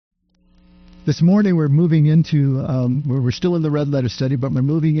This morning we're moving into, we're still in the red letter study, but we're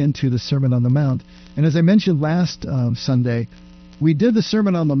moving into the Sermon on the Mount. And as I mentioned last Sunday, we did the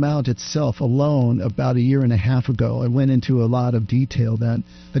Sermon on the Mount itself alone about 1.5 years ago. I went into a lot of detail then.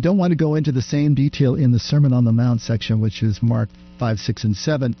 I don't want to go into the same detail in the Sermon on the Mount section, which is Mark 5, 6, and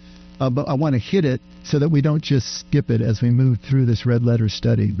 7. But I want to hit it so that we don't just skip it as we move through this red letter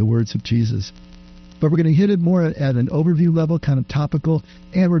study, the words of Jesus. But we're going to hit it more at an overview level, kind of topical,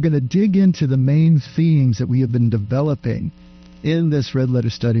 and we're going to dig into the main themes that we have been developing in this red letter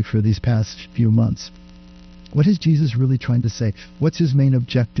study for these past few months. What is Jesus really trying to say? What's his main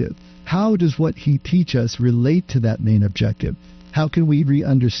objective? How does what he teaches us relate to that main objective? How can we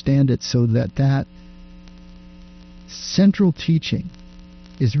re-understand it so that that central teaching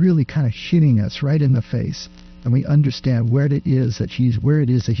is really kind of hitting us right in the face, and we understand where it is that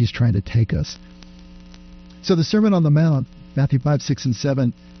he's trying to take us? So the Sermon on the Mount, Matthew 5, 6, and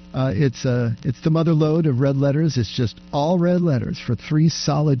 7, it's the mother lode of red letters. It's just all red letters for 3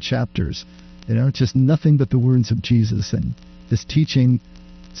 solid chapters. Just nothing but the words of Jesus and this teaching,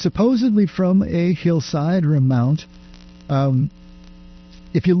 supposedly from a hillside or a mount.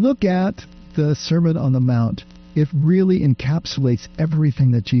 If you look at the Sermon on the Mount, it really encapsulates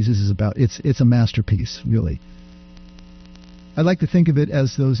everything that Jesus is about. It's a masterpiece, really. I like to think of it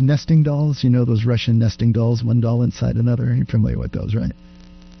as those nesting dolls, those Russian nesting dolls, one doll inside another. You're familiar with those, right?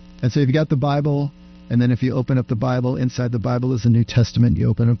 And so you've got the Bible, and then if you open up the Bible, inside the Bible is the New Testament. You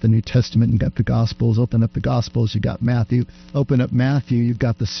open up the New Testament, you've got the Gospels. Open up the Gospels, you've got Matthew. Open up Matthew, you've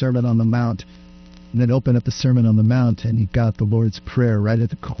got the Sermon on the Mount. And then open up the Sermon on the Mount, and you've got the Lord's Prayer right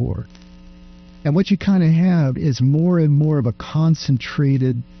at the core. And what you kind of have is more and more of a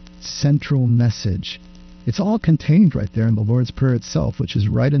concentrated central message. It's all contained right there in the Lord's Prayer itself, which is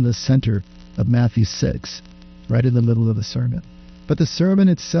right in the center of Matthew 6, right in the middle of the sermon. But the sermon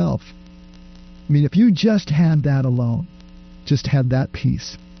itself, if you just had that alone, just had that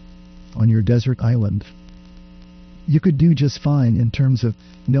piece on your desert island, you could do just fine in terms of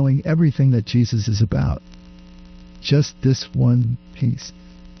knowing everything that Jesus is about. Just this one piece.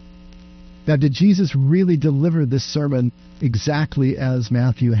 Now, did Jesus really deliver this sermon exactly as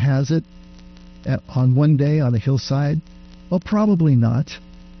Matthew has it on one day on the hillside? Well, probably not.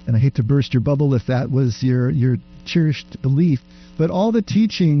 And I hate to burst your bubble if that was your cherished belief. But all the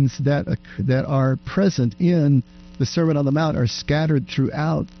teachings that are present in the Sermon on the Mount are scattered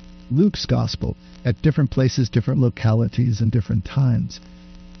throughout Luke's Gospel at different places, different localities, and different times.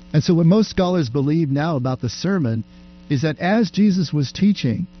 And so what most scholars believe now about the sermon is that as Jesus was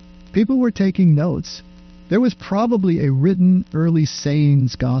teaching, people were taking notes. There was probably a written early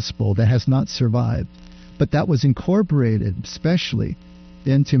sayings gospel that has not survived, but that was incorporated especially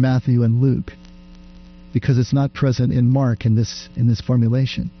into Matthew and Luke because it's not present in Mark in this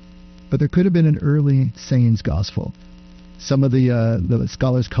formulation. But there could have been an early sayings gospel. Some of the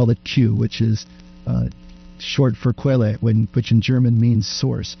scholars call it Q, which is short for Quelle, which in German means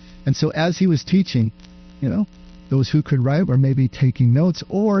source. And so as he was teaching, those who could write were maybe taking notes,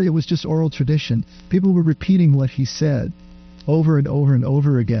 or it was just oral tradition. People were repeating what he said over and over and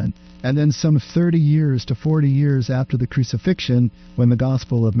over again. And then some 30 years to 40 years after the crucifixion, when the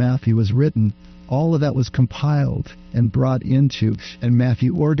Gospel of Matthew was written, all of that was compiled and brought into, and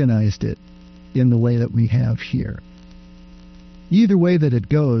Matthew organized it in the way that we have here. Either way that it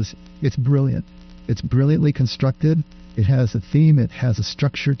goes, it's brilliant. It's brilliantly constructed. It has a theme. It has a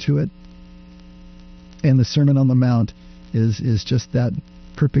structure to it. And the Sermon on the Mount is just that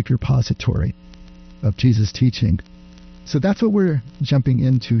perfect repository of Jesus' teaching. So that's what we're jumping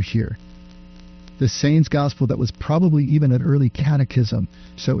into here. The Saints' Gospel that was probably even an early catechism.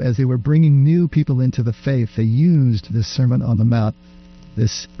 So as they were bringing new people into the faith, they used this Sermon on the Mount,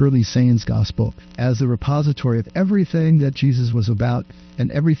 this early Saints' Gospel, as the repository of everything that Jesus was about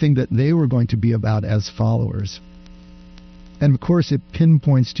and everything that they were going to be about as followers. And of course, it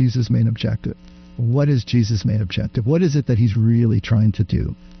pinpoints Jesus' main objective. What is Jesus' main objective? What is it that he's really trying to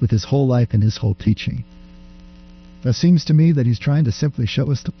do with his whole life and his whole teaching? It seems to me that he's trying to simply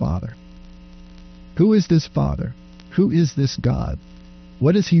show us the Father. Who is this Father? Who is this God?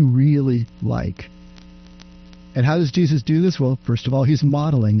 What is he really like? And how does Jesus do this? Well, first of all, he's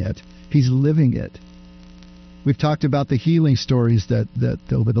modeling it. He's living it. We've talked about the healing stories that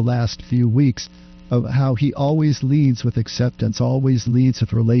over the last few weeks of how he always leads with acceptance, always leads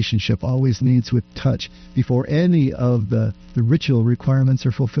with relationship, always leads with touch before any of the ritual requirements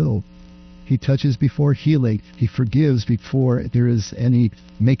are fulfilled. He touches before healing. He forgives before there is any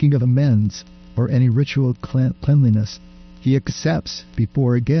making of amends or any ritual cleanliness. He accepts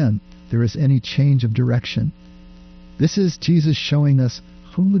before, again, there is any change of direction. This is Jesus showing us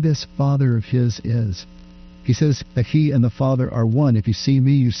who this Father of his is. He says that he and the Father are one. If you see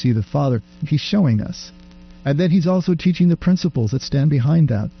me, you see the Father. He's showing us. And then he's also teaching the principles that stand behind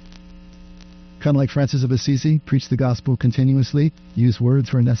that. Kind of like Francis of Assisi, preach the gospel continuously, use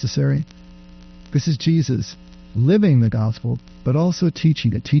words where necessary. This is Jesus living the gospel, but also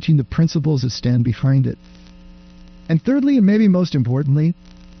teaching it, teaching the principles that stand behind it. And thirdly, and maybe most importantly,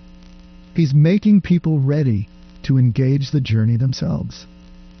 he's making people ready to engage the journey themselves.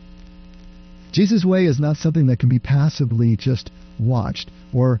 Jesus' way is not something that can be passively just watched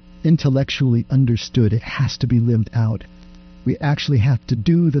or intellectually understood. It has to be lived out. We actually have to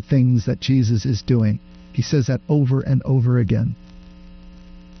do the things that Jesus is doing. He says that over and over again.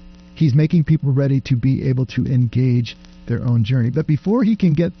 He's making people ready to be able to engage their own journey. But before he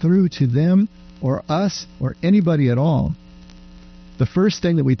can get through to them or us or anybody at all, the first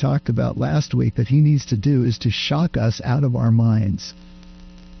thing that we talked about last week that he needs to do is to shock us out of our minds.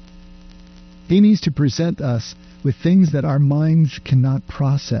 He needs to present us with things that our minds cannot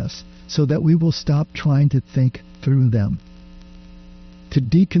process so that we will stop trying to think through them. To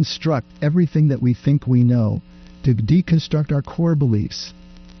deconstruct everything that we think we know, to deconstruct our core beliefs,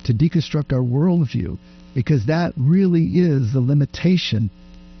 to deconstruct our worldview, because that really is the limitation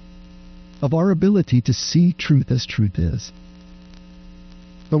of our ability to see truth as truth is.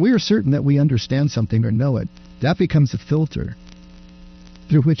 When we are certain that we understand something or know it, that becomes a filter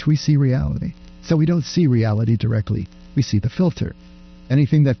through which we see reality. So we don't see reality directly, we see the filter.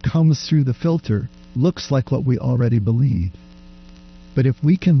 Anything that comes through the filter looks like what we already believe. But if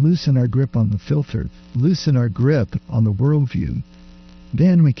we can loosen our grip on the filter, loosen our grip on the worldview,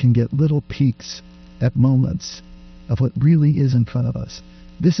 then we can get little peeks at moments of what really is in front of us.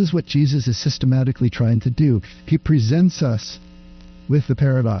 This is what Jesus is systematically trying to do. He presents us with the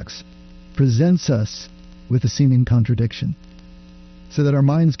paradox, presents us with a seeming contradiction, so that our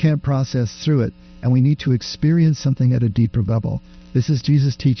minds can't process through it, and we need to experience something at a deeper level. This is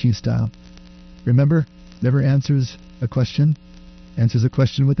Jesus' teaching style. Remember, never answers a question, answers a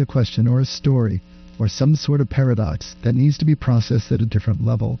question with a question or a story or some sort of paradox that needs to be processed at a different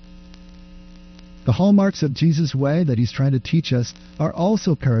level. The hallmarks of Jesus' way that he's trying to teach us are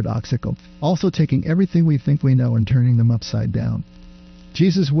also paradoxical, also taking everything we think we know and turning them upside down.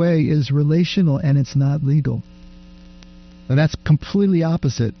 Jesus' way is relational and it's not legal. And that's completely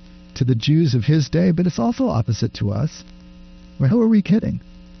opposite to the Jews of his day, but it's also opposite to us. Well, who are we kidding?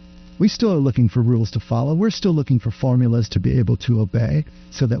 We still are looking for rules to follow. We're still looking for formulas to be able to obey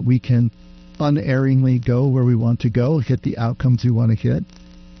so that we can unerringly go where we want to go, hit the outcomes we want to hit.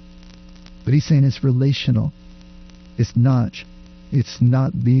 But he's saying it's relational. It's not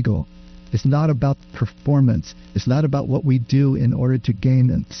legal. It's not about performance. It's not about what we do in order to gain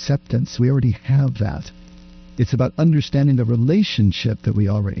acceptance. We already have that. It's about understanding the relationship that we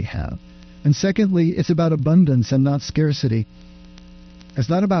already have. And secondly, it's about abundance and not scarcity. It's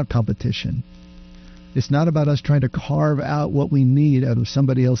not about competition. It's not about us trying to carve out what we need out of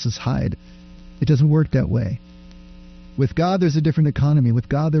somebody else's hide. It doesn't work that way. With God, there's a different economy. With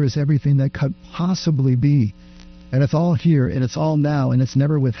God, there is everything that could possibly be. And it's all here, and it's all now, and it's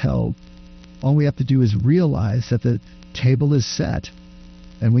never withheld. All we have to do is realize that the table is set,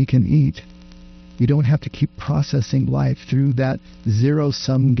 and we can eat. We don't have to keep processing life through that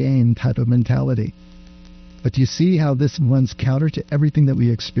zero-sum game type of mentality. But do you see how this runs counter to everything that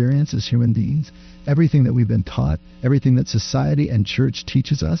we experience as human beings? Everything that we've been taught, everything that society and church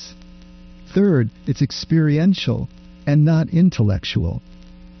teaches us? Third, it's experiential and not intellectual.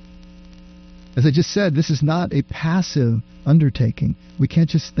 As I just said, this is not a passive undertaking. We can't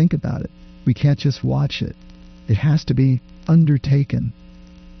just think about it. We can't just watch it. It has to be undertaken.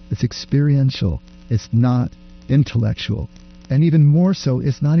 It's experiential. It's not intellectual. And even more so,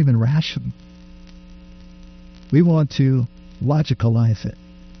 it's not even rational. We want to logicalize it.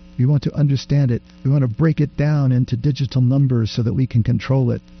 We want to understand it. We want to break it down into digital numbers so that we can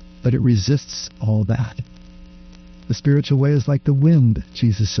control it. But it resists all that. The spiritual way is like the wind,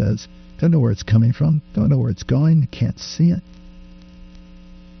 Jesus says. Don't know where it's coming from. Don't know where it's going. You can't see it.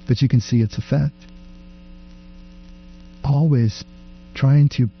 But you can see its effect. Always trying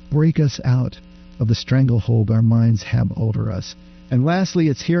to break us out of the stranglehold our minds have over us. And lastly,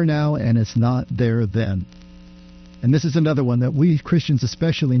 it's here now and it's not there then. And this is another one that we Christians,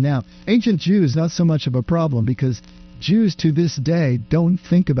 especially now, ancient Jews, not so much of a problem because Jews to this day don't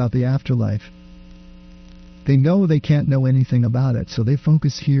think about the afterlife. They know they can't know anything about it, so they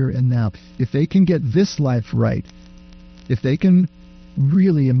focus here and now. If they can get this life right, if they can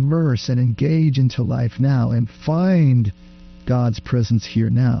really immerse and engage into life now and find God's presence here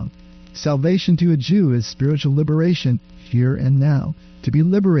now, Salvation to a Jew is spiritual liberation here and now. To be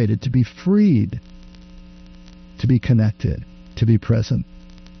liberated, to be freed, to be connected, to be present.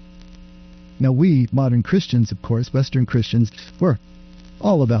 Now we, modern Christians, of course, Western Christians, we're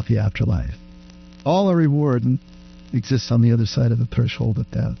all about the afterlife. All our reward exists on the other side of the threshold of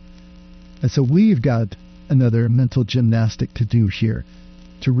death. And so we've got another mental gymnastic to do here,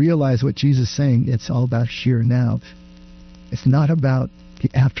 to realize what Jesus is saying. It's all about here now. It's not about the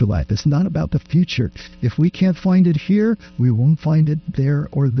afterlife. It's not about the future. If we can't find it here, we won't find it there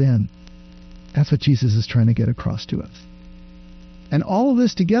or then. That's what Jesus is trying to get across to us. And all of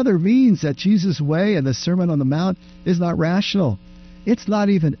this together means that Jesus' way and the Sermon on the Mount is not rational. It's not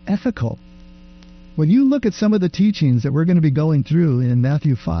even ethical. When you look at some of the teachings that we're going to be going through in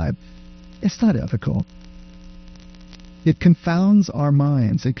Matthew 5, it's not ethical. It confounds our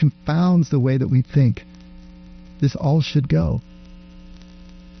minds. It confounds the way that we think. This all should go.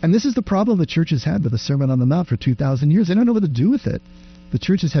 And this is the problem the church has had with the Sermon on the Mount for 2,000 years. They don't know what to do with it. The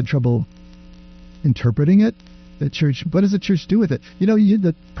church has had trouble interpreting it. What does the church do with it?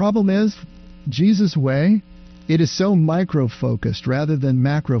 The problem is, Jesus' way, it is so micro-focused rather than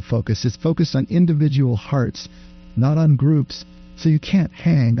macro-focused. It's focused on individual hearts, not on groups. So you can't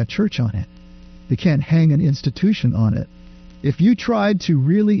hang a church on it. You can't hang an institution on it. If you tried to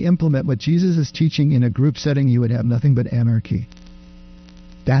really implement what Jesus is teaching in a group setting, you would have nothing but anarchy.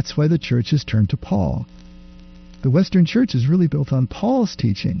 That's why the church has turned to Paul. The Western church is really built on Paul's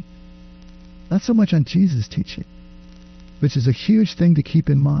teaching, not so much on Jesus' teaching, which is a huge thing to keep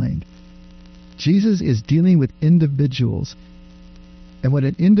in mind. Jesus is dealing with individuals, and what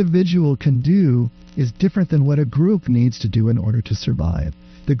an individual can do is different than what a group needs to do in order to survive.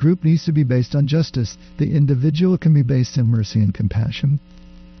 The group needs to be based on justice. The individual can be based in mercy and compassion.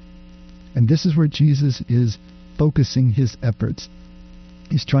 And this is where Jesus is focusing his efforts.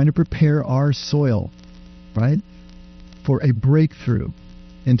 He's trying to prepare our soil, right, for a breakthrough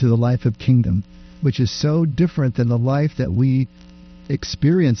into the life of kingdom, which is so different than the life that we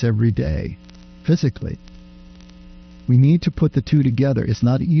experience every day physically. We need to put the two together. It's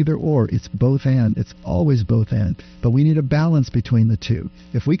not either or, it's both and. It's always both and. But we need a balance between the two.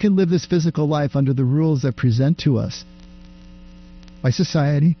 If we can live this physical life under the rules that present to us by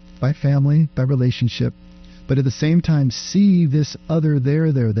society, by family, by relationship, but at the same time see this other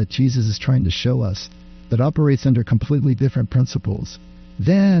there that Jesus is trying to show us, that operates under completely different principles,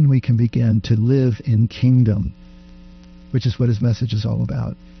 then we can begin to live in kingdom, which is what his message is all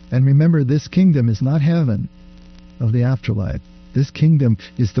about. And remember, this kingdom is not heaven of the afterlife. This kingdom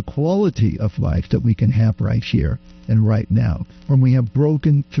is the quality of life that we can have right here and right now, when we have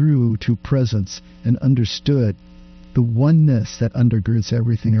broken through to presence and understood the oneness that undergirds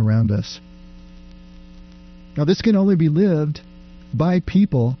everything around us. Now, this can only be lived by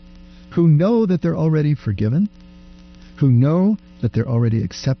people who know that they're already forgiven, who know that they're already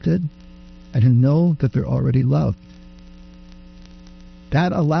accepted, and who know that they're already loved.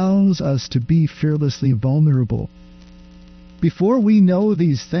 That allows us to be fearlessly vulnerable. Before we know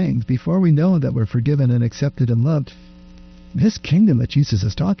these things, before we know that we're forgiven and accepted and loved, this kingdom that Jesus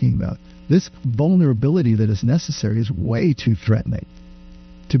is talking about, this vulnerability that is necessary, is way too threatening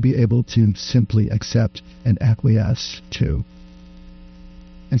to be able to simply accept and acquiesce to.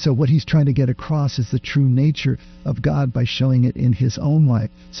 And so what he's trying to get across is the true nature of God by showing it in his own life,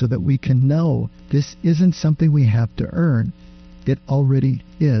 so that we can know this isn't something we have to earn. It already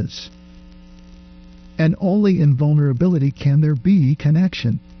is. And only in vulnerability can there be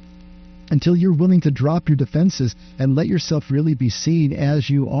connection. Until you're willing to drop your defenses and let yourself really be seen as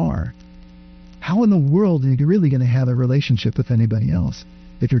you are, how in the world are you really going to have a relationship with anybody else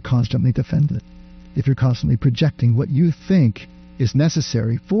if you're constantly defended? If you're constantly projecting what you think is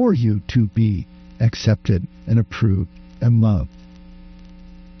necessary for you to be accepted and approved and loved?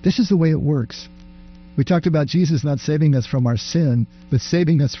 This is the way it works. We talked about Jesus not saving us from our sin, but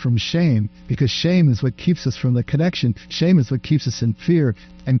saving us from shame, because shame is what keeps us from the connection. Shame is what keeps us in fear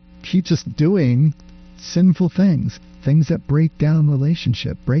and keeps us doing sinful things, things that break down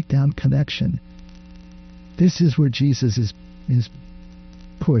relationship, break down connection. This is where Jesus is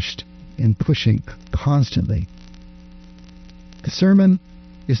pushed and pushing constantly. The sermon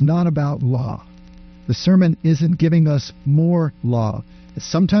is not about law. The sermon isn't giving us more law.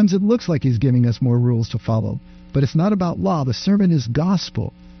 Sometimes it looks like he's giving us more rules to follow, but it's not about law. The sermon is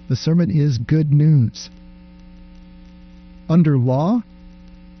gospel. The sermon is good news. Under law,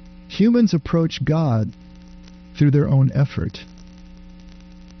 humans approach God through their own effort.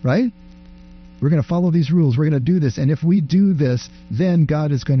 Right? We're going to follow these rules. We're going to do this. And if we do this, then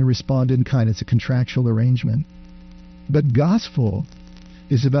God is going to respond in kind. It's a contractual arrangement. But gospel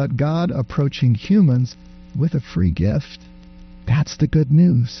is about God approaching humans with a free gift. That's the good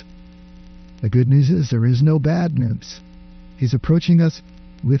news. The good news is there is no bad news. He's approaching us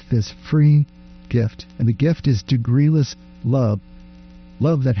with this free gift. And the gift is degreeless love.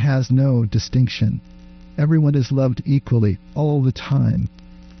 Love that has no distinction. Everyone is loved equally all the time.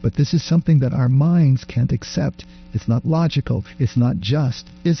 But this is something that our minds can't accept. It's not logical. It's not just,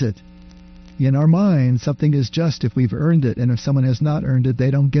 is it? In our minds, something is just if we've earned it, and if someone has not earned it, they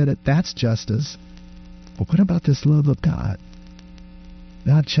don't get it. That's justice. But what about this love of God?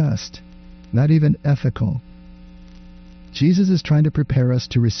 Not just, not even ethical. Jesus is trying to prepare us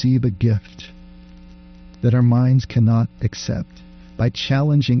to receive a gift that our minds cannot accept by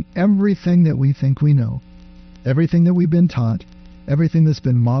challenging everything that we think we know, everything that we've been taught, everything that's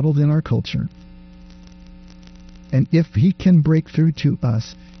been modeled in our culture. And if he can break through to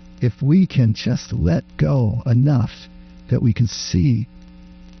us, if we can just let go enough that we can see,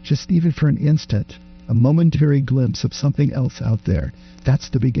 just even for an instant, a momentary glimpse of something else out there, that's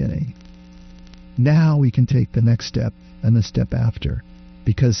the beginning. Now we can take the next step and the step after,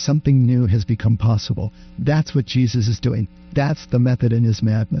 because something new has become possible. That's what Jesus is doing. That's the method in his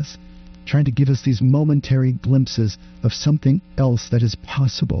madness, trying to give us these momentary glimpses of something else that is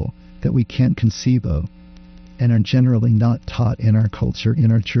possible that we can't conceive of and are generally not taught in our culture,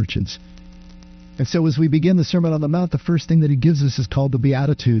 in our churches. And so as we begin the Sermon on the Mount, the first thing that he gives us is called the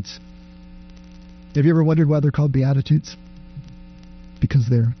Beatitudes. Have you ever wondered why they're called Beatitudes? Because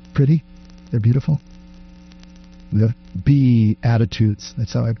they're pretty, they're beautiful. The Beatitudes.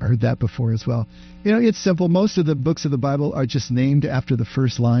 That's how I've heard that before as well. You know, it's simple. Most of the books of the Bible are just named after the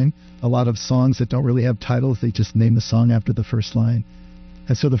first line. A lot of songs that don't really have titles, they just name the song after the first line.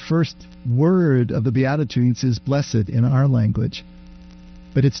 And so the first word of the Beatitudes is blessed in our language.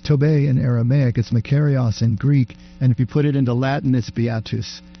 But it's tobe in Aramaic, it's makarios in Greek, and if you put it into Latin, it's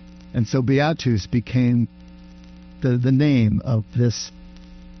beatus. And so beatus became the name of this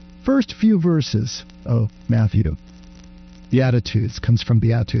first few verses of Matthew. Beatitudes comes from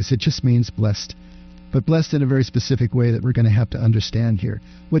beatus. It just means blessed, but blessed in a very specific way that we're going to have to understand here.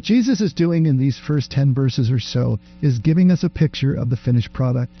 What Jesus is doing in these first 10 verses or so is giving us a picture of the finished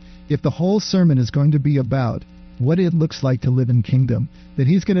product. If the whole sermon is going to be about what it looks like to live in kingdom, that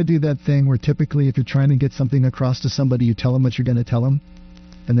he's going to do that thing where typically if you're trying to get something across to somebody, you tell them what you're going to tell them,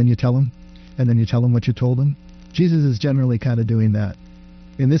 and then you tell them, and then you tell them what you told them. Jesus is generally kind of doing that.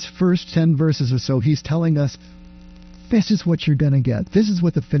 In this first 10 verses or so, he's telling us, this is what you're going to get. This is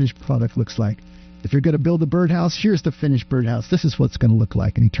what the finished product looks like. If you're going to build a birdhouse, here's the finished birdhouse. This is what's going to look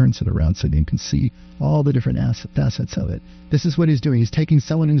like. And he turns it around so you can see all the different facets of it. This is what he's doing. He's taking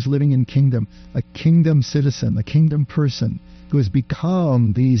someone who's living in kingdom, a kingdom citizen, a kingdom person who has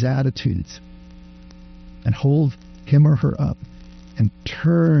become these attitudes, and hold him or her up and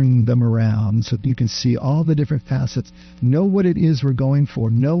turn them around so that you can see all the different facets. Know what it is we're going for.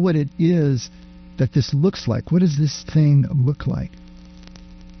 Know what it is that this looks like. What does this thing look like?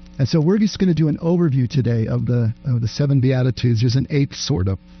 And so we're just going to do an overview today of the 7 Beatitudes. There's an 8th, sort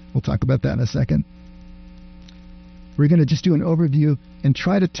of. We'll talk about that in a second. We're going to just do an overview and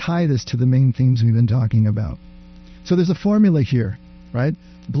try to tie this to the main themes we've been talking about. So there's a formula here, right?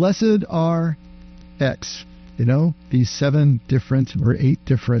 Blessed are X. You know, these 7 different or 8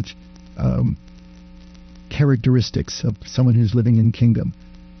 different characteristics of someone who's living in kingdom.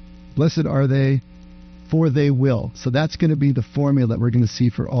 Blessed are they, for they will. So that's going to be the formula that we're going to see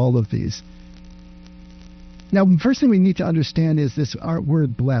for all of these. Now, the first thing we need to understand is this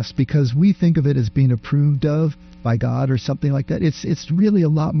word blessed, because we think of it as being approved of by God or something like that. It's really a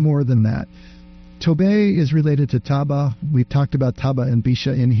lot more than that. Tobe is related to Taba. We've talked about Taba and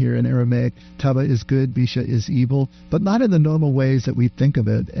Bisha in here in Aramaic. Taba is good, Bisha is evil, but not in the normal ways that we think of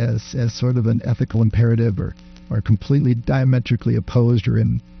it as sort of an ethical imperative or completely diametrically opposed or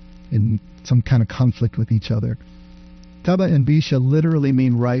in some kind of conflict with each other. Taba and Bisha literally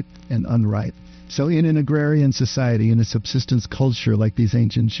mean ripe and unripe. So in an agrarian society, in a subsistence culture like these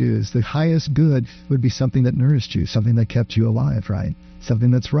ancient Jews, the highest good would be something that nourished you, something that kept you alive, right?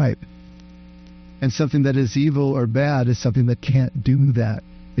 Something that's ripe. And something that is evil or bad is something that can't do that.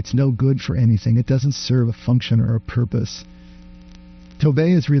 It's no good for anything. It doesn't serve a function or a purpose. Tobe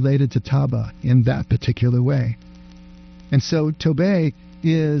is related to Taba in that particular way. And so Tobe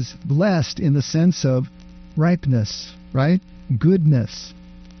is blessed in the sense of ripeness, right? Goodness.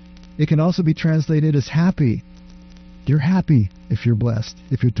 It can also be translated as happy. You're happy if you're blessed,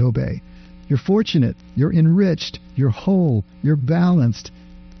 if you're Tobe. You're fortunate. You're enriched. You're whole. You're balanced.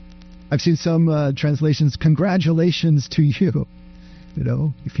 I've seen some translations, congratulations to you,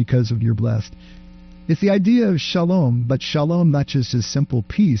 because of you're blessed. It's the idea of shalom, but shalom not just as simple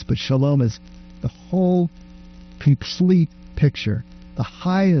peace, but shalom is the whole complete picture, the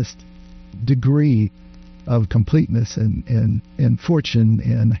highest degree of completeness and fortune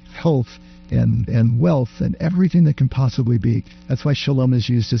and health and wealth and everything that can possibly be. That's why shalom is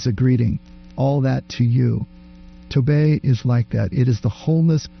used as a greeting. All that to you. Tobey is like that. It is the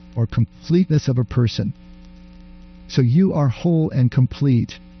wholeness or completeness of a person. So you are whole and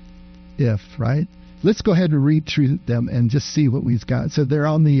complete right? Let's go ahead and read through them and just see what we've got. So they're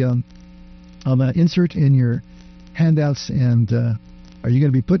on the insert in your handouts, and are you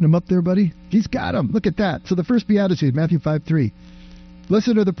going to be putting them up there, buddy? He's got them. Look at that. So the first beatitude, Matthew 5:3.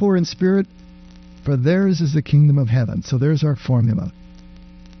 Blessed are the poor in spirit, for theirs is the kingdom of heaven. So there's our formula.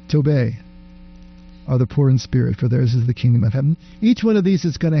 Tobey are the poor in spirit, for theirs is the kingdom of heaven. Each one of these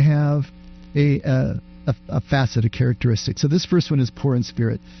is going to have a facet, a characteristic. So this first one is poor in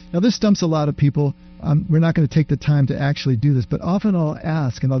spirit. Now this stumps a lot of people. We're not going to take the time to actually do this, but often I'll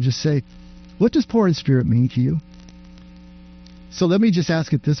ask and I'll just say, what does poor in spirit mean to you? So let me just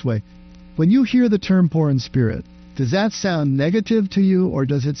ask it this way. When you hear the term poor in spirit, does that sound negative to you or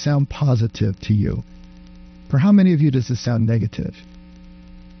does it sound positive to you? For how many of you does this sound negative?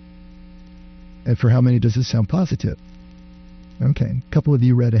 And for how many does this sound positive? Okay, a couple of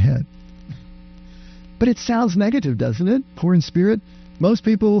you read ahead. But it sounds negative, doesn't it? Poor in spirit. Most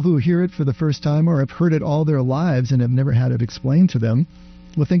people who hear it for the first time or have heard it all their lives and have never had it explained to them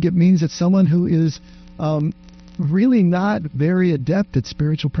will think it means it's someone who is really not very adept at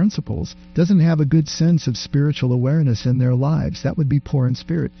spiritual principles, doesn't have a good sense of spiritual awareness in their lives. That would be poor in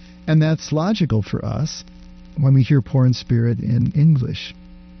spirit. And that's logical for us when we hear poor in spirit in English.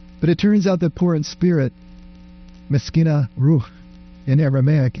 But it turns out that poor in spirit, meskina ruh, in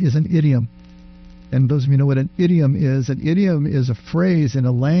Aramaic, is an idiom. And those of you know what an idiom is a phrase in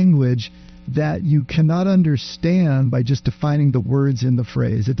a language that you cannot understand by just defining the words in the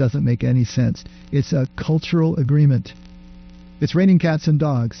phrase. It doesn't make any sense. It's a cultural agreement. It's raining cats and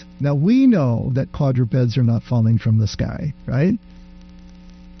dogs. Now we know that quadrupeds are not falling from the sky, right?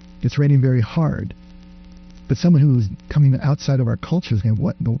 It's raining very hard. But someone who's coming outside of our culture is going,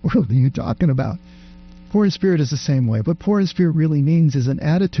 what in the world are you talking about? Poor in spirit is the same way. What poor in spirit really means is an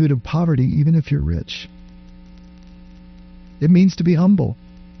attitude of poverty even if you're rich. It means to be humble,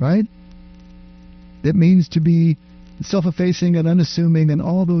 right? It means to be self-effacing and unassuming and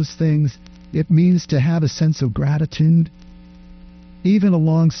all those things. It means to have a sense of gratitude, even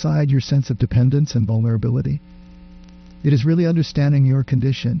alongside your sense of dependence and vulnerability. It is really understanding your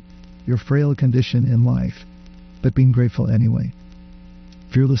condition, your frail condition in life, but being grateful anyway.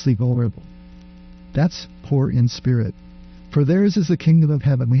 Fearlessly vulnerable. That's poor in spirit. For theirs is the kingdom of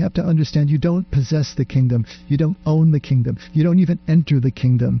heaven. We have to understand you don't possess the kingdom. You don't own the kingdom. You don't even enter the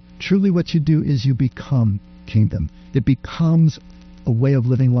kingdom. Truly what you do is you become kingdom. It becomes a way of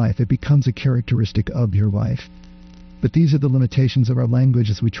living life. It becomes a characteristic of your life. But these are the limitations of our language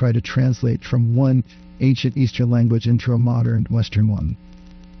as we try to translate from one ancient Eastern language into a modern Western one.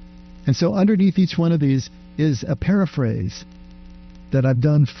 And so underneath each one of these is a paraphrase that I've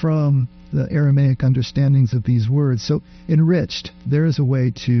done from the Aramaic understandings of these words. So enriched, there is a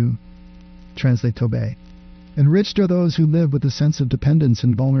way to translate Tobey. Enriched are those who live with a sense of dependence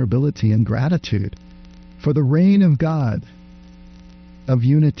and vulnerability and gratitude. For the reign of God, of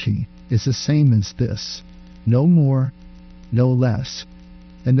unity, is the same as this. No more, no less.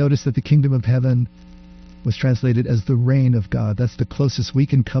 And notice that the kingdom of heaven was translated as the reign of God. That's the closest we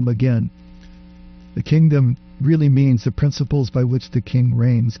can come again. The kingdom really means the principles by which the king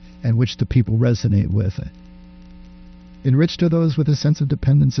reigns and which the people resonate with. Enriched are those with a sense of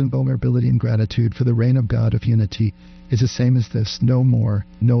dependence and vulnerability and gratitude, for the reign of God of unity is the same as this, no more,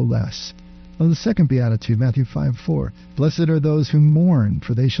 no less. On the second beatitude, Matthew 5:4, blessed are those who mourn,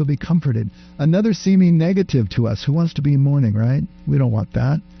 for they shall be comforted. Another seeming negative to us. Who wants to be in mourning, right? We don't want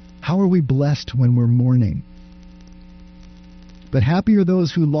that. How are we blessed when we're mourning? But happy are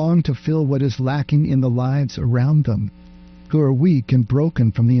those who long to fill what is lacking in the lives around them, who are weak and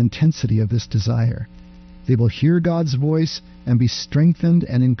broken from the intensity of this desire. They will hear God's voice and be strengthened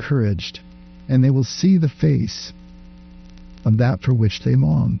and encouraged, and they will see the face of that for which they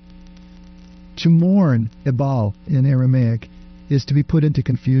long. To mourn, ebal in Aramaic, is to be put into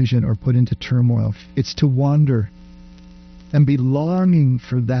confusion or put into turmoil. It's to wander and be longing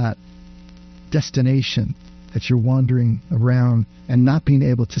for that destination that you're wandering around and not being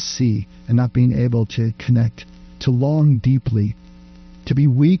able to see and not being able to connect, to long deeply, to be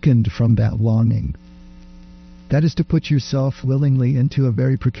weakened from that longing. That is to put yourself willingly into a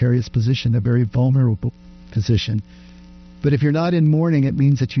very precarious position, a very vulnerable position. But if you're not in mourning, it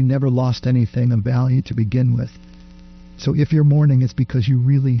means that you never lost anything of value to begin with. So if you're mourning, it's because you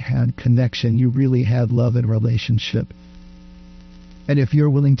really had connection, you really had love and relationship. And if you're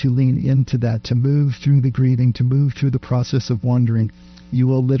willing to lean into that, to move through the grieving, to move through the process of wandering, you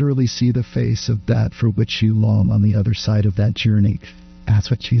will literally see the face of that for which you long on the other side of that journey. That's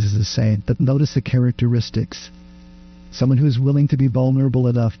what Jesus is saying. But notice the characteristics. Someone who is willing to be vulnerable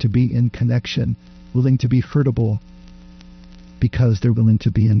enough to be in connection, willing to be hurtable because they're willing to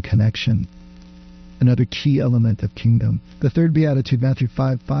be in connection. Another key element of kingdom. The third beatitude, Matthew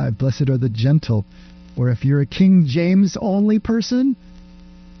 5:5, blessed are the gentle, or if you're a King James only person,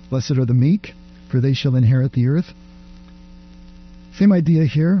 blessed are the meek, for they shall inherit the earth. Same idea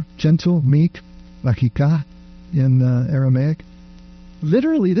here, gentle, meek, lachika in Aramaic.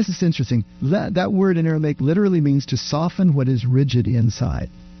 Literally, this is interesting, that word in Aramaic literally means to soften what is rigid inside.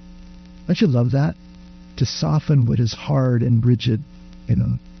 Don't you love that? To soften what is hard and rigid,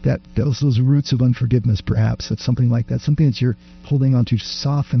 those roots of unforgiveness, perhaps. It's something like that, something that you're holding on to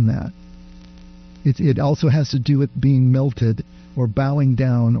soften that. It also has to do with being melted or bowing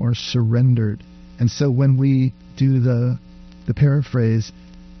down or surrendered. And so when we do the paraphrase,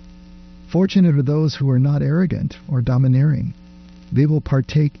 fortunate are those who are not arrogant or domineering. They will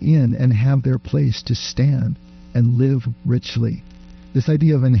partake in and have their place to stand and live richly. This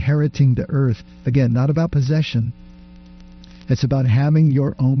idea of inheriting the earth, again, not about possession. It's about having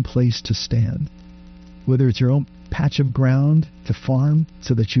your own place to stand. Whether it's your own patch of ground to farm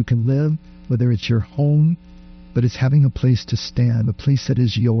so that you can live, whether it's your home, but it's having a place to stand, a place that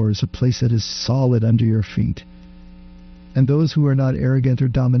is yours, a place that is solid under your feet. And those who are not arrogant or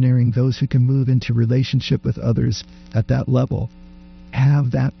domineering, those who can move into relationship with others at that level,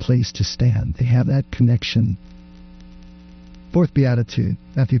 have that place to stand. They have that connection. Fourth beatitude,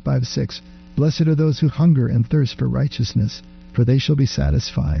 Matthew 5:6. Blessed are those who hunger and thirst for righteousness, for they shall be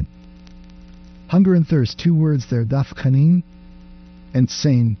satisfied. Hunger and thirst, two words there, dafkanim and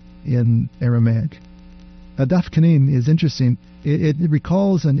sein in Aramaic. Dafkanim is interesting. It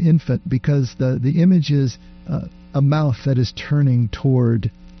recalls an infant because the image is a mouth that is turning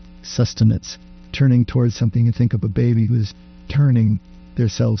toward sustenance, turning towards something. You think of a baby who is turning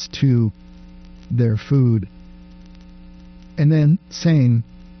themselves to their food. And then sein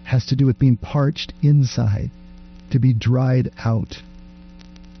has to do with being parched inside, to be dried out,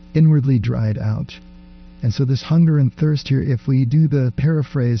 inwardly dried out. And so this hunger and thirst here, if we do the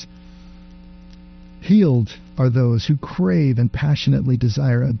paraphrase, healed are those who crave and passionately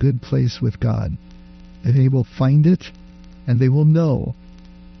desire a good place with God. And they will find it, and they will know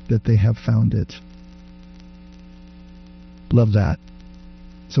that they have found it. Love that.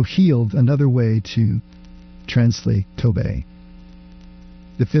 So healed, another way to translate Tobey.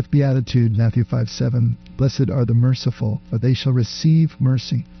 The fifth beatitude, Matthew 5:7, blessed are the merciful, for they shall receive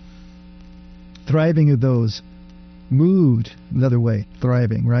mercy. Thriving are those moved, another way,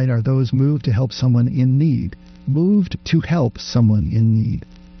 thriving, right, are those moved to help someone in need. Moved to help someone in need.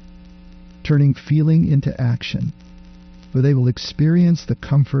 Turning feeling into action, for they will experience the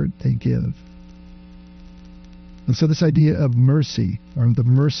comfort they give. And so this idea of mercy, or the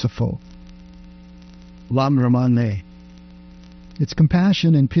merciful, lam ramane, it's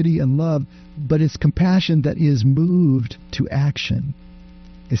compassion and pity and love, but it's compassion that is moved to action.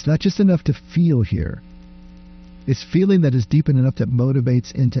 It's not just enough to feel here. It's feeling that is deep enough that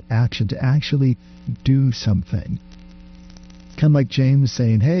motivates into action, to actually do something. Kind of like James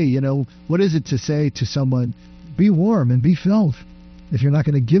saying, hey, what is it to say to someone, be warm and be filled, if you're not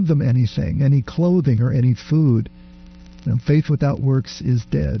going to give them anything, any clothing or any food? Faith without works is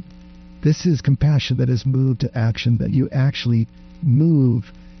dead. This is compassion that is moved to action, that you actually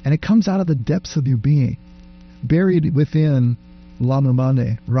move, and it comes out of the depths of your being. Buried within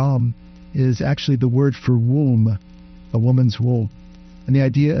lamamane, ram, is actually the word for womb, a woman's womb. And the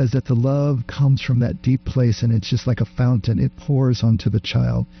idea is that the love comes from that deep place, and it's just like a fountain. It pours onto the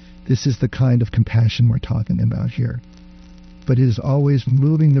child. This is the kind of compassion we're talking about here. But it is always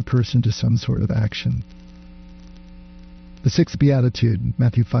moving the person to some sort of action. The sixth beatitude,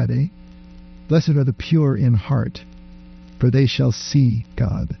 Matthew 5:8. Blessed are the pure in heart, for they shall see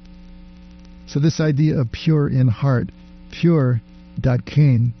God. So this idea of pure in heart, pure,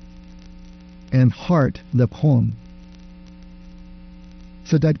 datkain, and heart, lepon.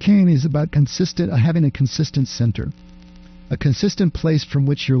 So datkain is about having a consistent center, a consistent place from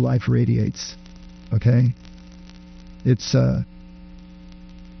which your life radiates. Okay? It's that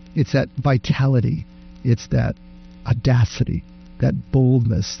vitality. It's that audacity, that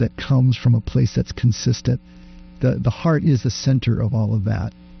boldness that comes from a place that's consistent. The heart is the center of all of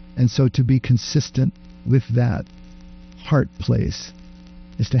that. And so to be consistent with that heart place,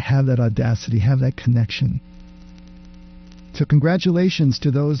 is to have that audacity, have that connection. So congratulations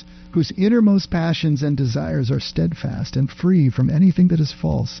to those whose innermost passions and desires are steadfast and free from anything that is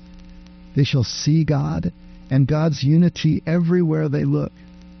false. They shall see God and God's unity everywhere they look.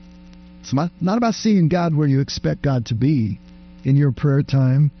 It's not about seeing God where you expect God to be in your prayer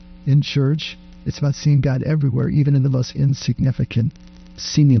time, in church. It's about seeing God everywhere, even in the most insignificant,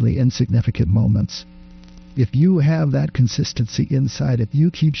 seemingly insignificant moments. If you have that consistency inside, if you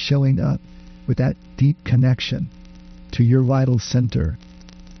keep showing up with that deep connection to your vital center,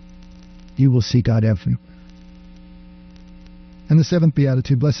 you will see God everywhere. And the seventh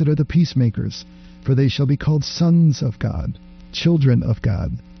beatitude, blessed are the peacemakers, for they shall be called sons of God, children of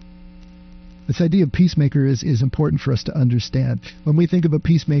God. This idea of peacemaker is important for us to understand. When we think of a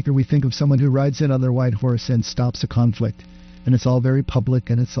peacemaker, we think of someone who rides in on their white horse and stops a conflict. And it's all very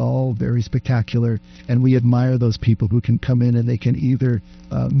public and it's all very spectacular. And we admire those people who can come in and they can either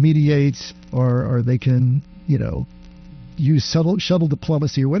mediate or they can, use shuttle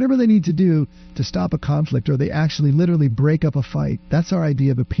diplomacy or whatever they need to do to stop a conflict, or they actually literally break up a fight. That's our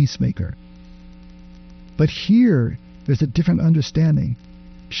idea of a peacemaker. But here, there's a different understanding.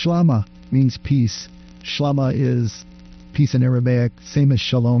 Shlama means peace. Shlama is peace in Aramaic, same as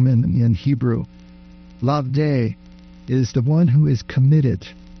shalom in Hebrew. Lavdeh is the one who is committed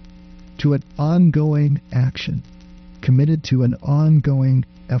to an ongoing action, committed to an ongoing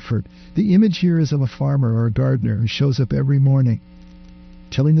effort. The image here is of a farmer or a gardener who shows up every morning,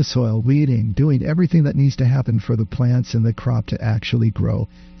 tilling the soil, weeding, doing everything that needs to happen for the plants and the crop to actually grow.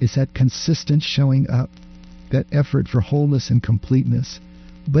 It's that consistent showing up, that effort for wholeness and completeness.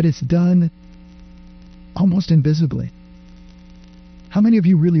 But it's done almost invisibly. How many of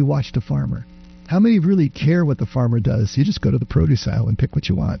you really watch the farmer? How many really care what the farmer does? You just go to the produce aisle and pick what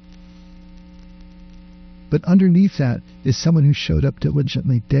you want. But underneath that is someone who showed up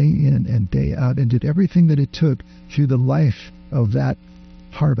diligently day in and day out and did everything that it took through the life of that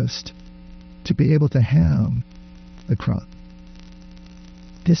harvest to be able to have the crop.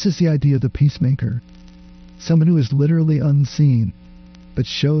 This is the idea of the peacemaker. Someone who is literally unseen, but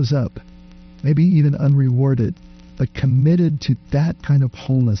shows up, maybe even unrewarded, but committed to that kind of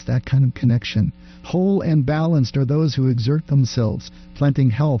wholeness, that kind of connection. Whole and balanced are those who exert themselves, planting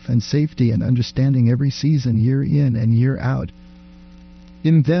health and safety and understanding every season, year in and year out.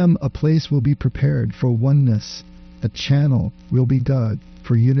 In them a place will be prepared for oneness. A channel will be dug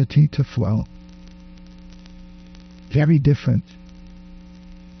for unity to flow. Very different.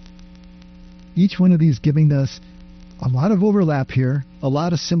 Each one of these giving us a lot of overlap here, a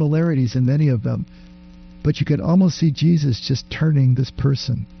lot of similarities in many of them. But you could almost see Jesus just turning this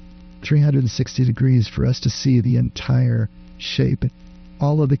person 360 degrees for us to see the entire shape,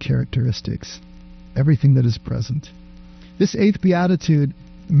 all of the characteristics, everything that is present. This eighth beatitude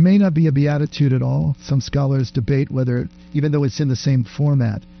may not be a beatitude at all. Some scholars debate whether, even though it's in the same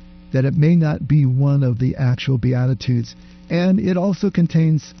format, that it may not be one of the actual beatitudes. And it also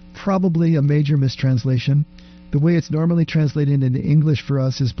contains probably a major mistranslation. The way it's normally translated into English for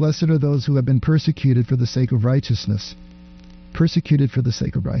us is, blessed are those who have been persecuted for the sake of righteousness. Persecuted for the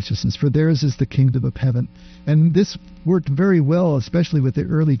sake of righteousness, for theirs is the kingdom of heaven. And this worked very well, especially with the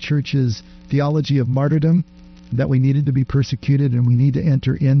early church's theology of martyrdom, that we needed to be persecuted and we need to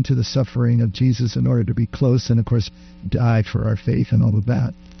enter into the suffering of Jesus in order to be close and, of course, die for our faith and all of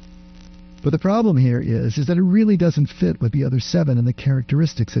that. But the problem here is that it really doesn't fit with the other seven and the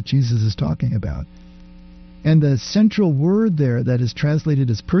characteristics that Jesus is talking about. And the central word there that is translated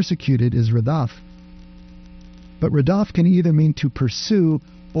as persecuted is radaf. But radaf can either mean to pursue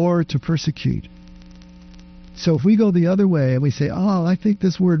or to persecute. So if we go the other way and we say, I think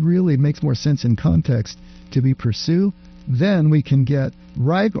this word really makes more sense in context to be pursue, then we can get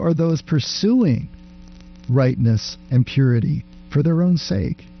ripe are those pursuing rightness and purity for their own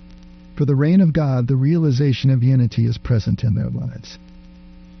sake. For the reign of God, the realization of unity is present in their lives.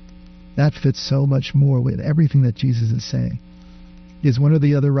 That fits so much more with everything that Jesus is saying. Is one or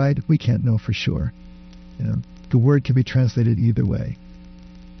the other right? We can't know for sure. The word can be translated either way.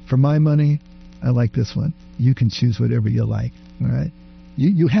 For my money, I like this one. You can choose whatever you like. All right?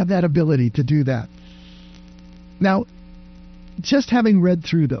 You have that ability to do that. Now, just having read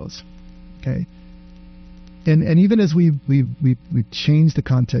through those, okay, and even as we've changed the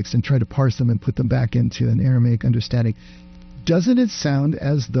context and tried to parse them and put them back into an Aramaic understanding, doesn't it sound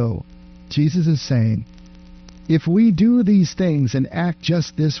as though Jesus is saying, if we do these things and act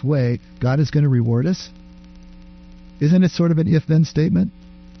just this way, God is going to reward us? Isn't it sort of an if-then statement?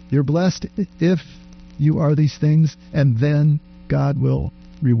 You're blessed if you are these things, and then God will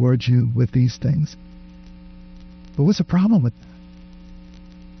reward you with these things. But what's the problem with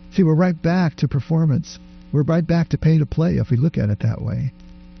that? See, we're right back to performance. We're right back to pay to play if we look at it that way.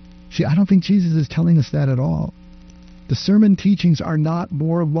 See, I don't think Jesus is telling us that at all. The sermon teachings are not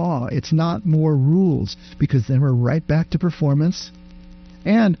more law. It's not more rules, because then we're right back to performance.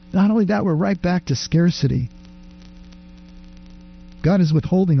 And not only that, we're right back to scarcity. God is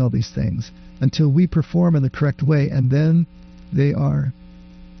withholding all these things until we perform in the correct way, and then they are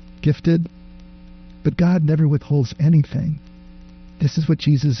gifted. But God never withholds anything. This is what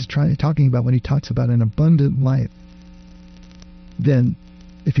Jesus is talking about when he talks about an abundant life. Then,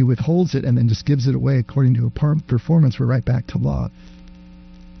 if he withholds it and then just gives it away according to a performance, we're right back to law.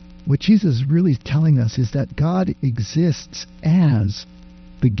 What Jesus is really telling us is that God exists as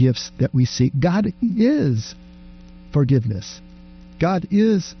the gifts that we seek. God is forgiveness. God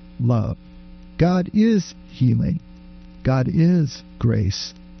is love. God is healing. God is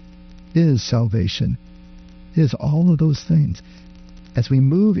grace. Is salvation. Is all of those things. As we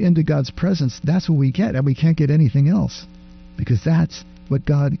move into God's presence, that's what we get, and we can't get anything else. Because that's what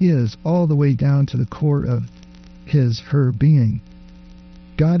God is, all the way down to the core of her being.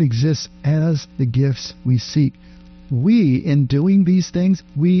 God exists as the gifts we seek. We, in doing these things,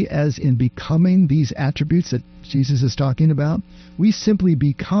 we as in becoming these attributes that Jesus is talking about, we simply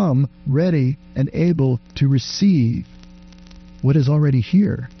become ready and able to receive what is already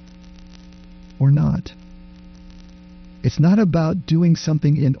here, or not. It's not about doing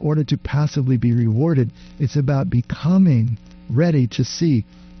something in order to passively be rewarded. It's about becoming ready to see.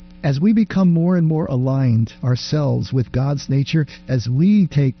 As we become more and more aligned ourselves with God's nature, as we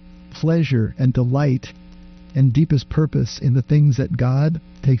take pleasure and delight and deepest purpose in the things that God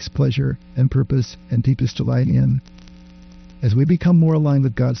takes pleasure and purpose and deepest delight in, as we become more aligned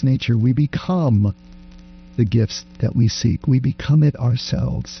with God's nature, we become the gifts that we seek. We become it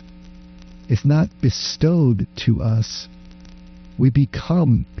ourselves. It's not bestowed to us. We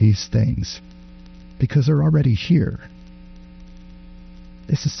become these things because they're already here.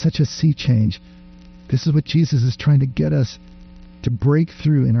 This is such a sea change. This is what Jesus is trying to get us to break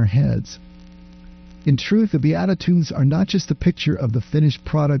through in our heads. In truth, the Beatitudes are not just the picture of the finished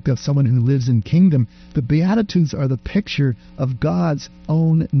product of someone who lives in kingdom. The Beatitudes are the picture of God's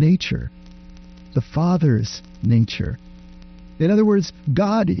own nature, the Father's nature. In other words,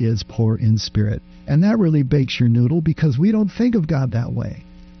 God is poor in spirit. And that really bakes your noodle, because we don't think of God that way.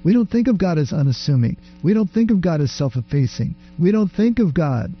 We don't think of God as unassuming. We don't think of God as self-effacing. We don't think of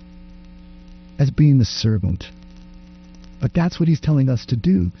God as being the servant. But that's what he's telling us to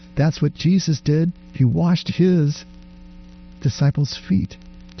do. That's what Jesus did. He washed his disciples' feet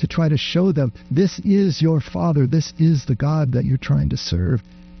to try to show them, this is your Father. This is the God that you're trying to serve.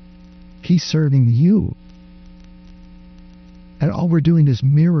 He's serving you. And all we're doing is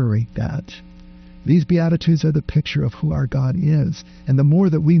mirroring that. These Beatitudes are the picture of who our God is. And the more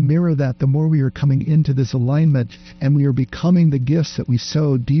that we mirror that, the more we are coming into this alignment, and we are becoming the gifts that we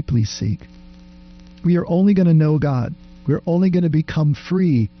so deeply seek. We are only going to know God. We're only going to become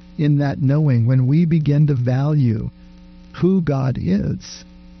free in that knowing when we begin to value who God is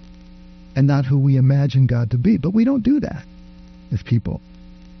and not who we imagine God to be. But we don't do that as people.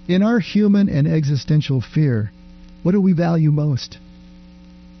 In our human and existential fear, what do we value most?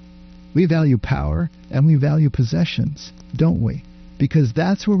 We value power and we value possessions, don't we? Because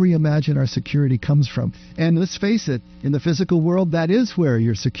that's where we imagine our security comes from. And let's face it, in the physical world, that is where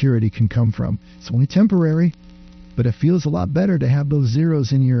your security can come from. It's only temporary, but it feels a lot better to have those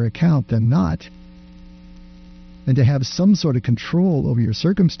zeros in your account than not. And to have some sort of control over your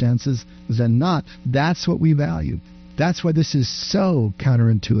circumstances than not. That's what we value. That's why this is so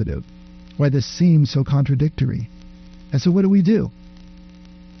counterintuitive, why this seems so contradictory. And so what do?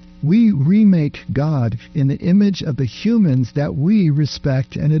 We remake God in the image of the humans that we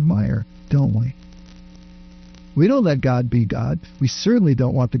respect and admire, don't we? We don't let God be God. We certainly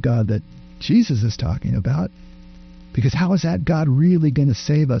don't want the God that Jesus is talking about. Because how is that God really going to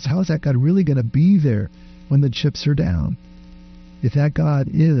save us? How is that God really going to be there when the chips are down? If that God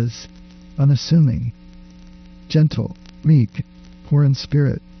is unassuming, gentle, meek, poor in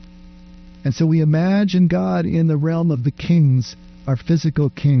spirit. And so we imagine God in the realm of the kings, our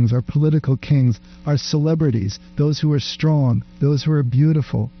physical kings, our political kings, our celebrities, those who are strong, those who are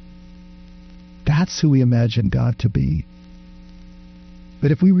beautiful. That's who we imagine God to be.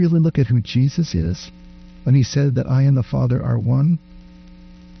 But if we really look at who Jesus is, when he said that I and the Father are one,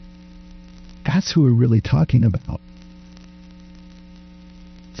 that's who we're really talking about.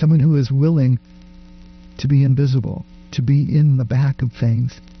 Someone who is willing to be invisible, to be in the back of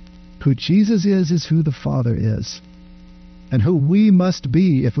things. Who Jesus is who the Father is. And who we must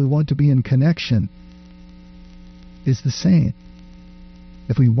be if we want to be in connection is the same.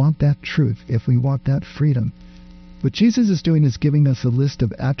 If we want that truth, if we want that freedom, what Jesus is doing is giving us a list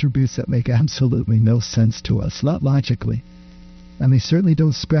of attributes that make absolutely no sense to us, not logically. And they certainly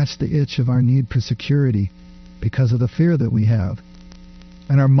don't scratch the itch of our need for security because of the fear that we have.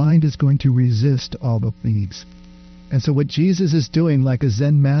 And our mind is going to resist all of these. And so what Jesus is doing, like a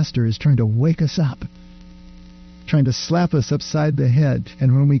Zen master, is trying to wake us up, trying to slap us upside the head.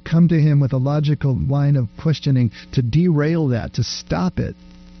 And when we come to him with a logical line of questioning, to derail that, to stop it,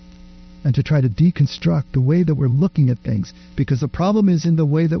 and to try to deconstruct the way that we're looking at things. Because the problem is in the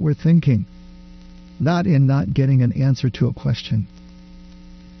way that we're thinking, not in not getting an answer to a question.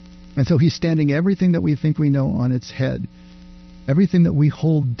 And so he's standing everything that we think we know on its head. Everything that we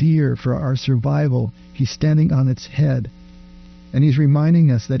hold dear for our survival, he's standing on its head. And he's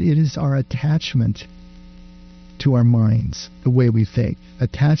reminding us that it is our attachment to our minds, the way we think,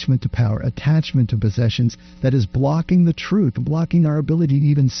 attachment to power, attachment to possessions, that is blocking the truth, blocking our ability to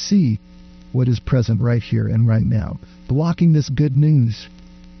even see what is present right here and right now, blocking this good news.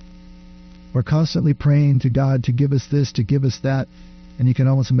 We're constantly praying to God to give us this, to give us that, and you can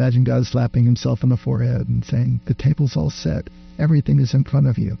almost imagine God slapping himself on the forehead and saying, the table's all set. Everything is in front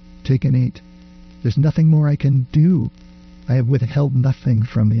of you. Take and eat. There's nothing more I can do. I have withheld nothing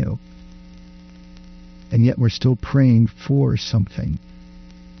from you. And yet we're still praying for something.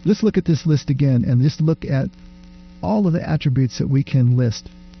 Let's look at this list again, and just look at all of the attributes that we can list.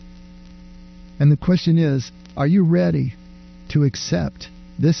 And the question is, are you ready to accept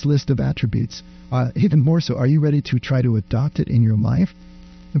this list of attributes? Even more so, are you ready to try to adopt it in your life?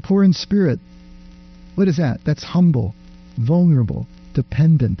 The poor in spirit, what is that? That's humble, vulnerable,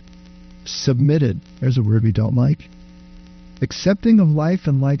 dependent, submitted. There's a word we don't like. Accepting of life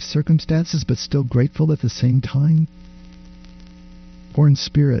and life circumstances, but still grateful at the same time. Poor in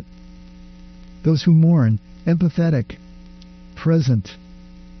spirit. Those who mourn, empathetic, present,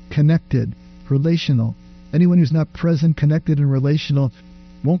 connected, relational. Anyone who's not present, connected, and relational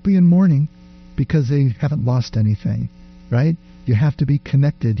won't be in mourning because they haven't lost anything, right? You have to be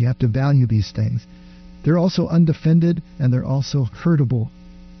connected. You have to value these things. They're also undefended, and they're also hurtable.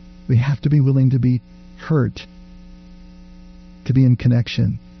 We have to be willing to be hurt, to be in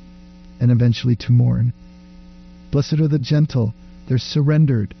connection, and eventually to mourn. Blessed are the gentle. They're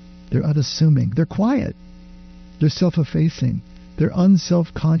surrendered. They're unassuming. They're quiet. They're self-effacing. They're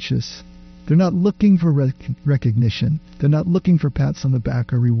unself-conscious. They're not looking for recognition. They're not looking for pats on the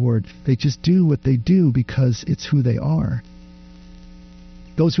back or reward. They just do what they do because it's who they are.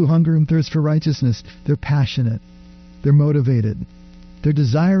 Those who hunger and thirst for righteousness, they're passionate. They're motivated. They're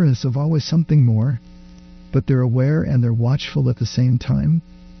desirous of always something more, but they're aware and they're watchful at the same time,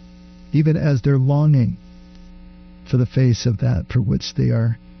 even as they're longing for the face of that for which they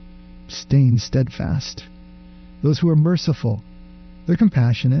are staying steadfast. Those who are merciful, they're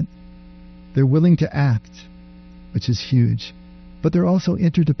compassionate. They're willing to act, which is huge, but they're also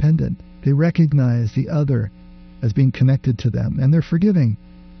interdependent. They recognize the other as being connected to them, and they're forgiving.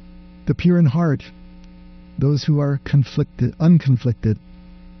 The pure in heart, those who are unconflicted,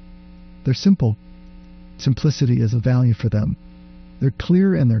 they're simple. Simplicity is a value for them. They're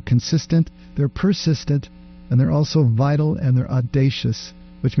clear and they're consistent. They're persistent, and they're also vital and they're audacious,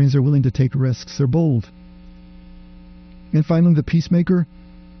 which means they're willing to take risks. They're bold. And finally, the peacemaker,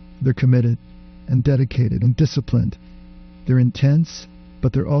 they're committed and dedicated and disciplined. They're intense,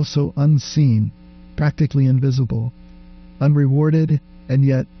 but they're also unseen, practically invisible, unrewarded, and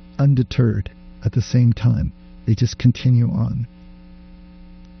yet undeterred at the same time. They just continue on.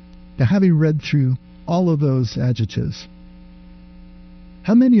 Now, having read through all of those adjectives,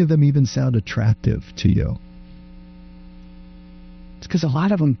 how many of them even sound attractive to you? It's because a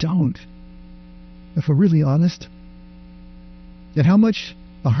lot of them don't. If we're really honest, and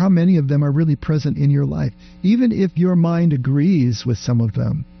how many of them are really present in your life? Even if your mind agrees with some of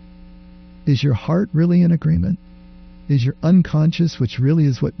them, is your heart really in agreement? Is your unconscious, which really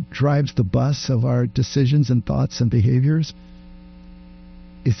is what drives the bus of our decisions and thoughts and behaviors,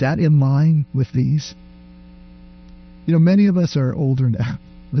 is that in line with these? You know, many of us are older now.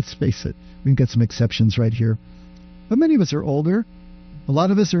 Let's face it. We can get some exceptions right here. But many of us are older. A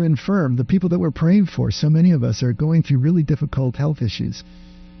lot of us are infirm. The people that we're praying for, so many of us are going through really difficult health issues.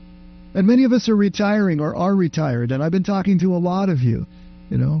 And many of us are retiring or are retired. And I've been talking to a lot of you,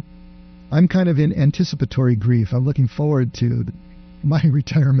 you know. I'm kind of in anticipatory grief. I'm looking forward to my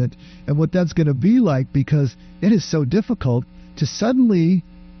retirement and what that's going to be like, because it is so difficult to suddenly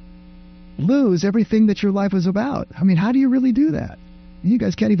lose everything that your life was about. I mean, how do you really do that? You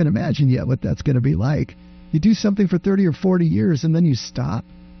guys can't even imagine yet what that's going to be like. You do something for 30 or 40 years and then you stop.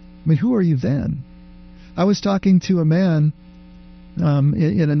 I mean, who are you then? I was talking to a man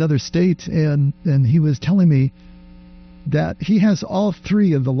in another state, and he was telling me that he has all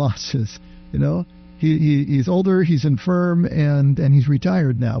three of the losses. You know, he's older, he's infirm, and he's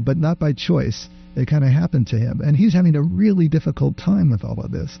retired now, but not by choice. It kind of happened to him, and he's having a really difficult time with all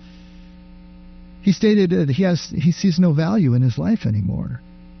of this. He stated that he sees no value in his life anymore.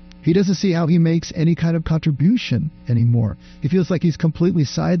 He doesn't see how he makes any kind of contribution anymore. He feels like he's completely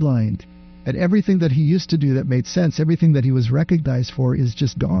sidelined, and everything that he used to do that made sense, everything that he was recognized for, is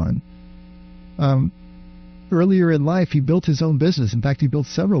just gone. Earlier in life, he built his own business. In fact, he built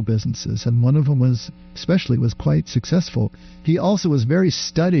several businesses, and one of them was quite successful. He also was very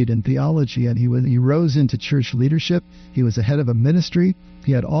studied in theology, and he rose into church leadership. He was the head of a ministry.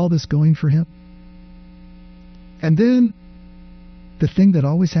 He had all this going for him. And then the thing that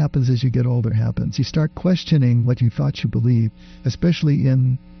always happens as you get older happens. You start questioning what you thought you believed, especially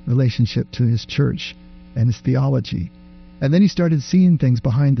in relationship to his church and his theology. And then he started seeing things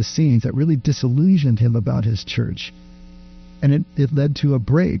behind the scenes that really disillusioned him about his church. And it led to a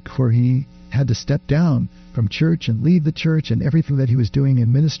break where he had to step down from church and leave the church and everything that he was doing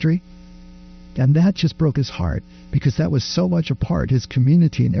in ministry. And that just broke his heart, because that was so much a part, his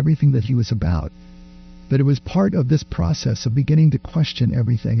community and everything that he was about. But it was part of this process of beginning to question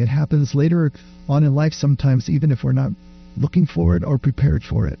everything. It happens later on in life sometimes, even if we're not looking for it or prepared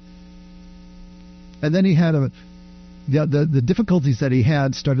for it. And then he had the difficulties that he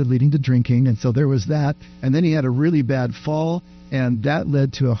had started leading to drinking, and so there was that. And then he had a really bad fall, and that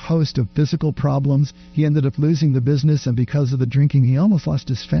led to a host of physical problems. He ended up losing the business, and because of the drinking, he almost lost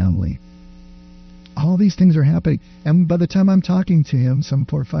his family. All these things are happening. And by the time I'm talking to him, some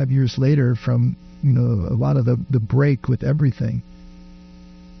 4 or 5 years later, from a lot of the break with everything,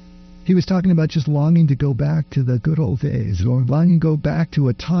 he was talking about just longing to go back to the good old days, or longing to go back to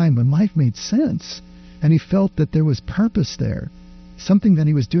a time when life made sense. And he felt that there was purpose there, something that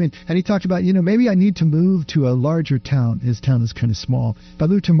he was doing. And he talked about, maybe I need to move to a larger town. His town is kind of small. If I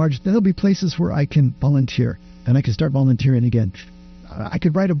move to a larger, there'll be places where I can volunteer, and I can start volunteering again. I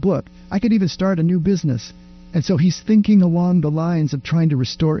could write a book. I could even start a new business. And so he's thinking along the lines of trying to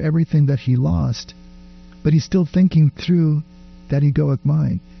restore everything that he lost. But he's still thinking through that egoic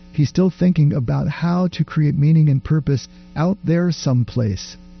mind. He's still thinking about how to create meaning and purpose out there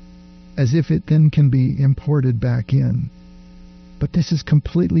someplace, as if it then can be imported back in. But this is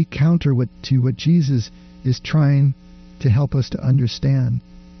completely counter to what Jesus is trying to help us to understand.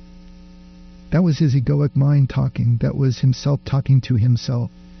 That was his egoic mind talking. That was himself talking to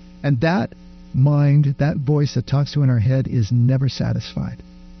himself. And that mind, that voice that talks to in our head, is never satisfied.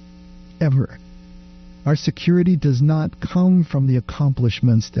 Ever. Our security does not come from the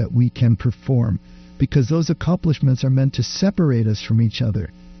accomplishments that we can perform, because those accomplishments are meant to separate us from each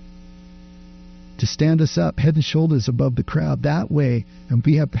other, to stand us up head and shoulders above the crowd. That way, and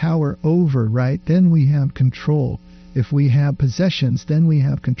we have power over, right? Then we have control. If we have possessions, then we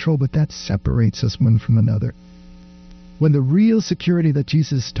have control, but that separates us one from another. When the real security that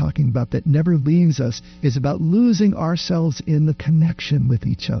Jesus is talking about, that never leaves us, is about losing ourselves in the connection with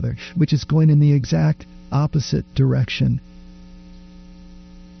each other, which is going in the exact opposite direction.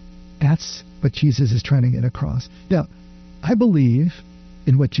 That's what Jesus is trying to get across. Now, I believe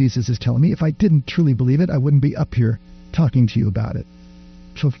in what Jesus is telling me. If I didn't truly believe it, I wouldn't be up here talking to you about it.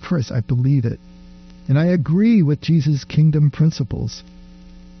 So of course I believe it. And I agree with Jesus' kingdom principles.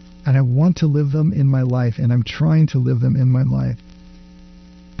 And I want to live them in my life, and I'm trying to live them in my life.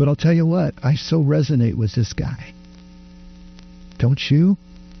 But I'll tell you what, I so resonate with this guy. Don't you?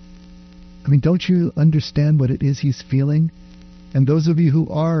 I mean, don't you understand what it is he's feeling? And those of you who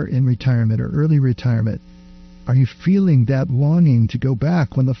are in retirement or early retirement, are you feeling that longing to go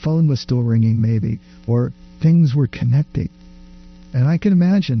back when the phone was still ringing maybe, or things were connecting? And I can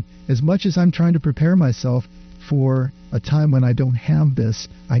imagine, as much as I'm trying to prepare myself for a time when I don't have this,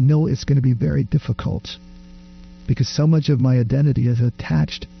 I know it's going to be very difficult, because so much of my identity is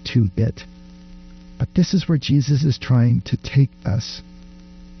attached to it. But this is where Jesus is trying to take us.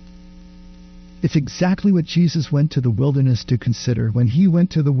 It's exactly what Jesus went to the wilderness to consider. When he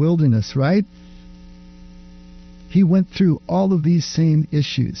went to the wilderness, right? He went through all of these same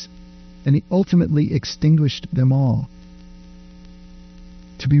issues, and he ultimately extinguished them all.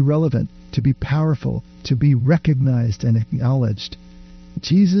 To be relevant, to be powerful, to be recognized and acknowledged,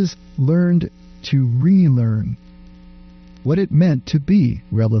 Jesus learned to relearn what it meant to be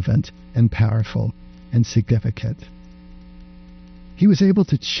relevant and powerful and significant. He was able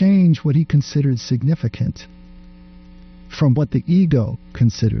to change what he considered significant from what the ego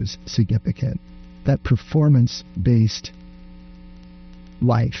considers significant, that performance-based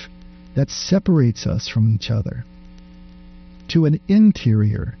life. that separates us from each other, to an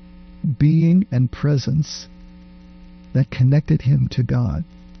interior being and presence that connected him to God,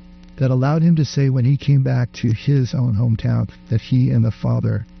 that allowed him to say when he came back to his own hometown that he and the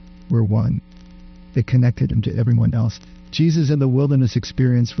Father were one. It connected him to everyone else. Jesus in the wilderness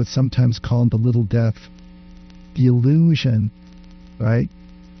experienced what's sometimes called the little death, the illusion, right,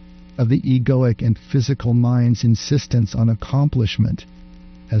 of the egoic and physical mind's insistence on accomplishment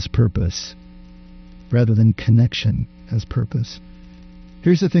as purpose, rather than connection as purpose.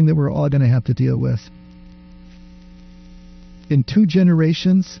 Here's the thing that we're all going to have to deal with. In 2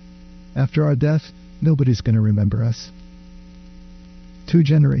 generations after our death, nobody's going to remember us. 2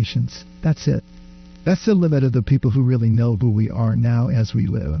 generations. That's it. That's the limit of the people who really know who we are now as we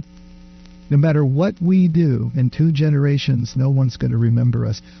live. No matter what we do, in 2 generations, no one's going to remember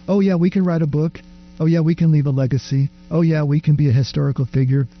us. Oh yeah, we can write a book. Oh yeah, we can leave a legacy. Oh yeah, we can be a historical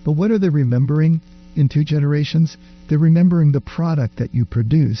figure. But what are they remembering in 2 generations? They're remembering the product that you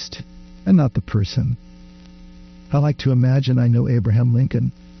produced and not the person. I like to imagine I know Abraham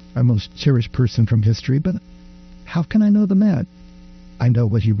Lincoln, our most cherished person from history, but how can I know the man? I know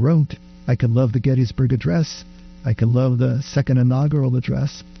what he wrote. I can love the Gettysburg Address. I can love the second inaugural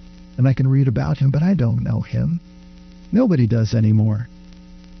address. And I can read about him, but I don't know him. Nobody does anymore.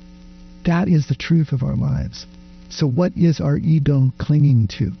 That is the truth of our lives. So what is our ego clinging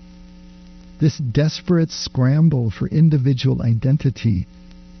to? This desperate scramble for individual identity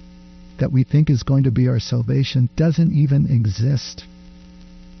that we think is going to be our salvation doesn't even exist.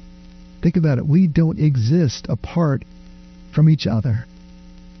 Think about it. We don't exist apart from each other.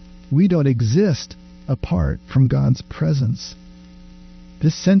 We don't exist apart from God's presence.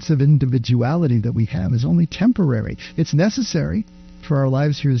 This sense of individuality that we have is only temporary. It's necessary for our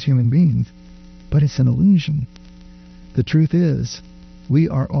lives here as human beings, but it's an illusion. The truth is, we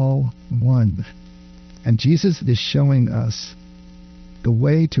are all one. And Jesus is showing us the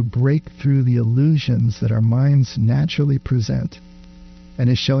way to break through the illusions that our minds naturally present, and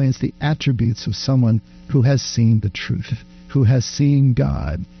is showing us the attributes of someone who has seen the truth, who has seen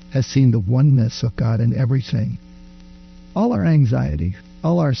God, has seen the oneness of God in everything. All our anxiety,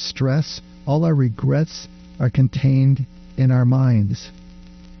 all our stress, all our regrets are contained in our minds.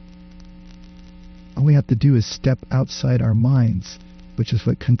 All we have to do is step outside our minds, which is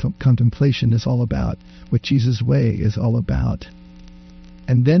what contemplation is all about, what Jesus' way is all about.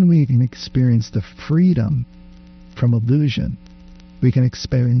 And then we can experience the freedom from illusion. We can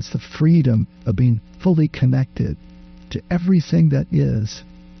experience the freedom of being fully connected to everything that is,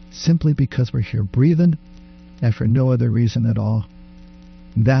 simply because we're here breathing and for no other reason at all.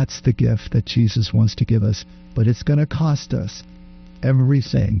 That's the gift that Jesus wants to give us, but it's going to cost us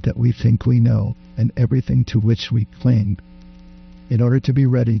everything that we think we know and everything to which we cling in order to be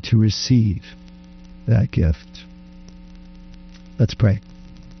ready to receive that gift. Let's pray.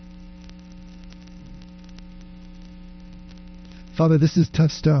 Father, this is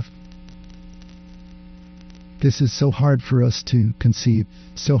tough stuff. This is so hard for us to conceive,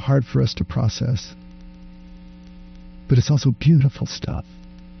 so hard for us to process. But it's also beautiful stuff.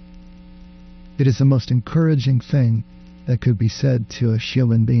 It is the most encouraging thing that could be said to a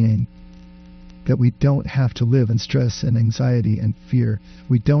human being, that we don't have to live in stress and anxiety and fear.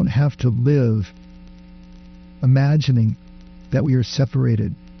 We don't have to live imagining that we are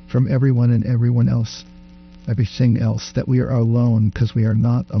separated from everyone and everyone else, everything else, that we are alone, because we are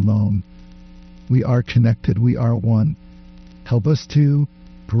not alone. We are connected. We are one. Help us to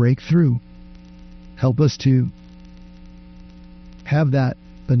break through. Help us to have that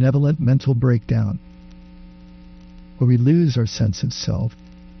benevolent mental breakdown where we lose our sense of self,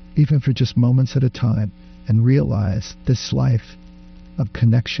 even for just moments at a time, and realize this life of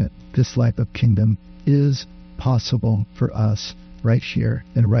connection, this life of kingdom is possible for us right here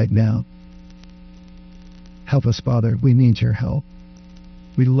and right now. Help us, Father. We need your help.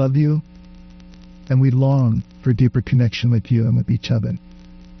 We love you, and we long for deeper connection with you and with each other.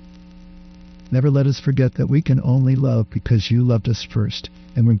 Never let us forget that we can only love because you loved us first.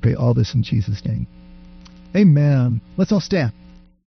 And we pray all this in Jesus' name. Amen. Let's all stand.